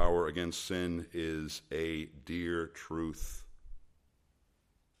sovereign power against sin is a dear truth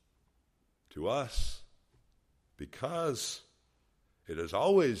to us because it is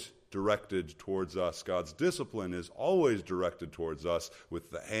always directed towards us. God's discipline is always directed towards us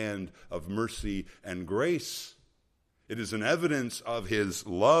with the hand of mercy and grace. It is an evidence of His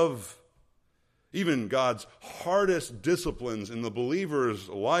love. Even God's hardest disciplines in the believer's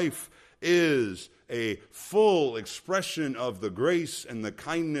life is a full expression of the grace and the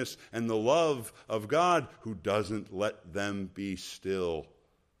kindness and the love of God, who doesn't let them be still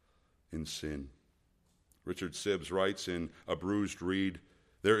in sin. Richard Sibbes writes in A Bruised Reed,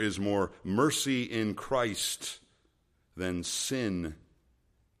 "There is more mercy in Christ than sin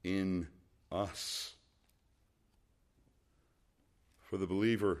in us." For the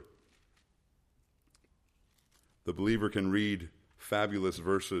believer can read fabulous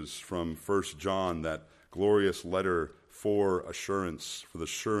verses from 1 John, that glorious letter for assurance, for the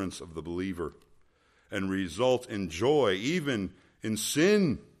assurance of the believer, and result in joy even in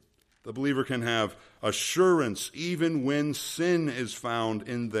sin. The believer can have assurance even when sin is found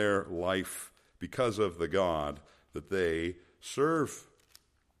in their life because of the God that they serve.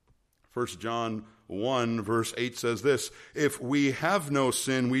 1 John 1 verse 8 says this: "If we have no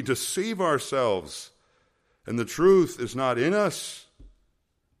sin, we deceive ourselves, and the truth is not in us."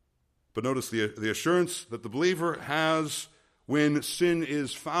 But notice the assurance that the believer has when sin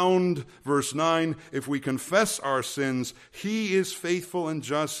is found. Verse 9, if we confess our sins, he is faithful and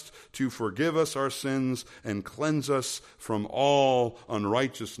just to forgive us our sins and cleanse us from all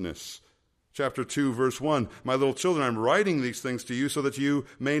unrighteousness. Chapter 2, verse 1, my little children, I'm writing these things to you so that you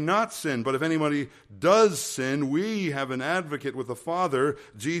may not sin. But if anybody does sin, we have an advocate with the Father,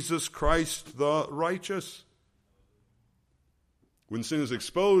 Jesus Christ the righteous. When sin is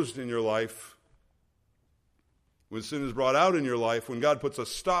exposed in your life, when sin is brought out in your life, when God puts a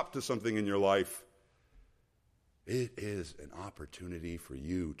stop to something in your life, it is an opportunity for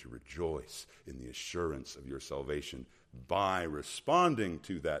you to rejoice in the assurance of your salvation by responding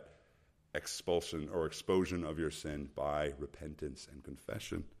to that expulsion or exposure of your sin by repentance and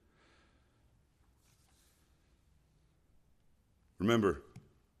confession. Remember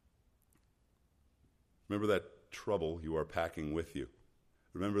that trouble you are packing with you.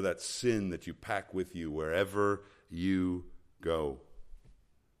 Remember that sin that you pack with you wherever you go.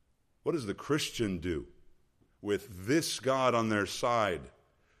 What does the Christian do with this God on their side,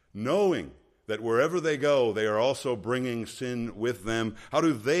 knowing that wherever they go, they are also bringing sin with them? How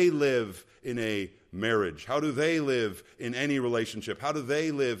do they live in a marriage? How do they live in any relationship? How do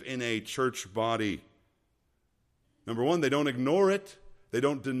they live in a church body? Number one, they don't ignore it. They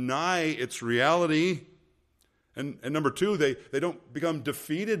don't deny its reality. And number two, they don't become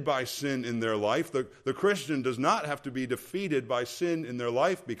defeated by sin in their life. The Christian does not have to be defeated by sin in their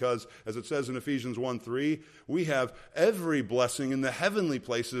life because, as it says in Ephesians 1:3, we have every blessing in the heavenly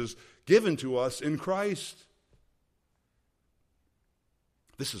places given to us in Christ.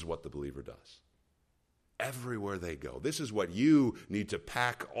 This is what the believer does. Everywhere they go. This is what you need to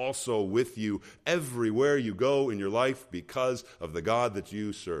pack also with you everywhere you go in your life because of the God that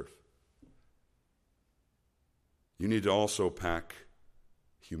you serve. You need to also pack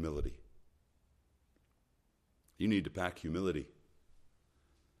humility. You need to pack humility.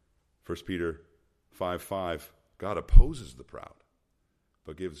 1 Peter 5:5, God opposes the proud,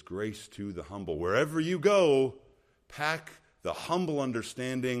 but gives grace to the humble. Wherever you go, pack the humble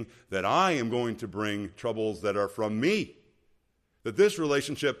understanding that I am going to bring troubles that are from me. That this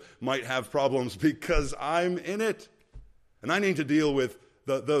relationship might have problems because I'm in it. And I need to deal with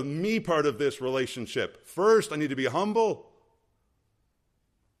the me part of this relationship. First, I need to be humble.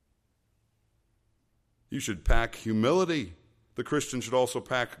 You should pack humility. The Christian should also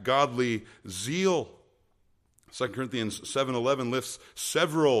pack godly zeal. 2 Corinthians 7:11 lists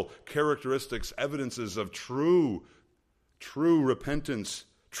several characteristics, evidences of true repentance,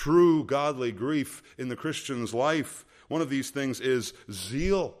 true godly grief in the Christian's life. One of these things is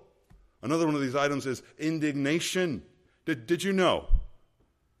zeal. Another one of these items is indignation. Did you know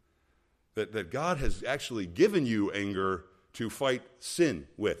that God has actually given you anger to fight sin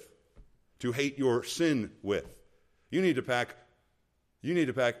with, to hate your sin with? You need to pack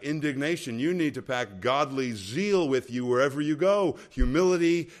indignation. You need to pack godly zeal with you wherever you go.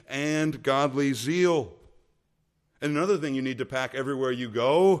 Humility and godly zeal. And another thing you need to pack everywhere you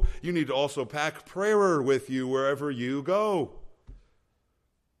go, you need to also pack prayer with you wherever you go.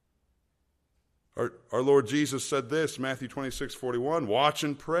 Our Lord Jesus said this, Matthew 26:41, watch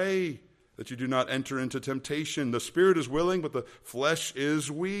and pray that you do not enter into temptation. The spirit is willing, but the flesh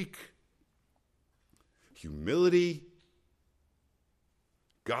is weak. Humility,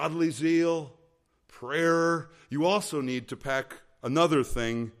 godly zeal, prayer. You also need to pack another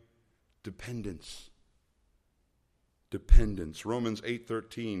thing, dependence. Dependence. Romans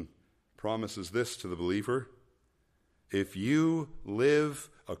 8:13 promises this to the believer. If you live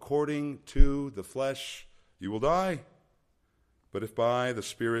according to the flesh, you will die. But if by the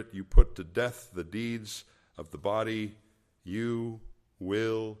Spirit you put to death the deeds of the body, you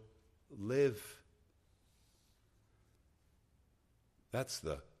will live. That's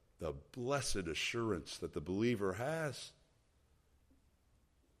the blessed assurance that the believer has.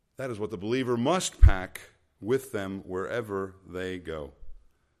 That is what the believer must pack with them wherever they go.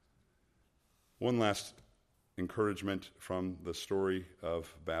 One last encouragement from the story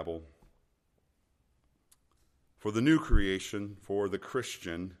of Babel. For the new creation, for the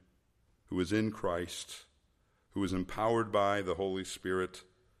Christian who is in Christ, who is empowered by the Holy Spirit,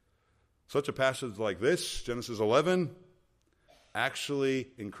 such a passage like this, Genesis 11, actually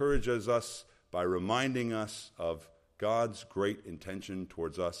encourages us by reminding us of God's great intention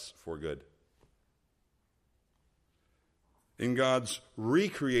towards us for good. In God's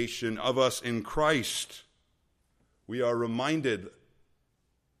recreation of us in Christ, we are reminded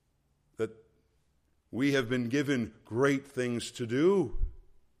that we have been given great things to do.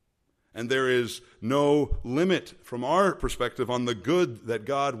 And there is no limit from our perspective on the good that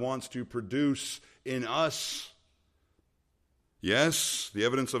God wants to produce in us. Yes, the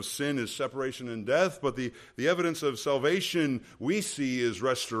evidence of sin is separation and death, but the evidence of salvation we see is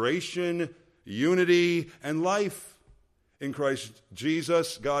restoration, unity, and life. In Christ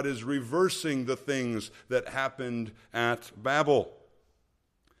Jesus, God is reversing the things that happened at Babel.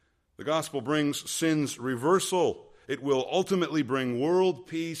 The gospel brings sin's reversal. It will ultimately bring world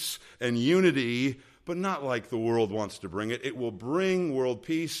peace and unity, but not like the world wants to bring it. It will bring world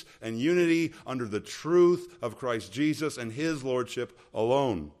peace and unity under the truth of Christ Jesus and his lordship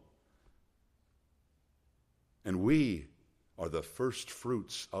alone. And we are the first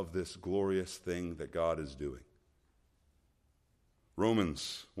fruits of this glorious thing that God is doing.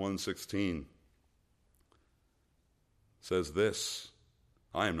 Romans 1:16 says this,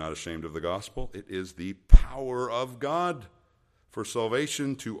 I am not ashamed of the gospel. It is the power of God for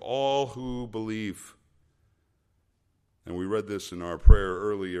salvation to all who believe. And we read this in our prayer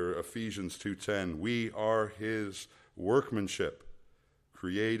earlier, Ephesians 2:10. We are his workmanship,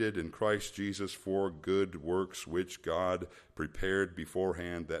 created in Christ Jesus for good works, which God prepared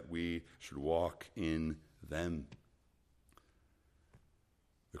beforehand that we should walk in them.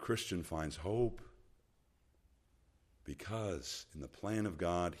 The Christian finds hope because in the plan of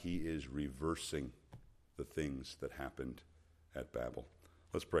God, he is reversing the things that happened at Babel.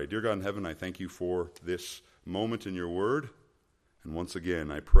 Let's pray. Dear God in heaven, I thank you for this moment in your word. And once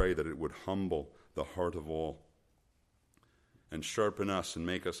again, I pray that it would humble the heart of all and sharpen us and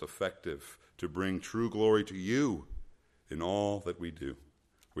make us effective to bring true glory to you in all that we do.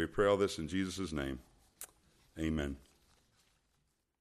 We pray all this in Jesus' name. Amen.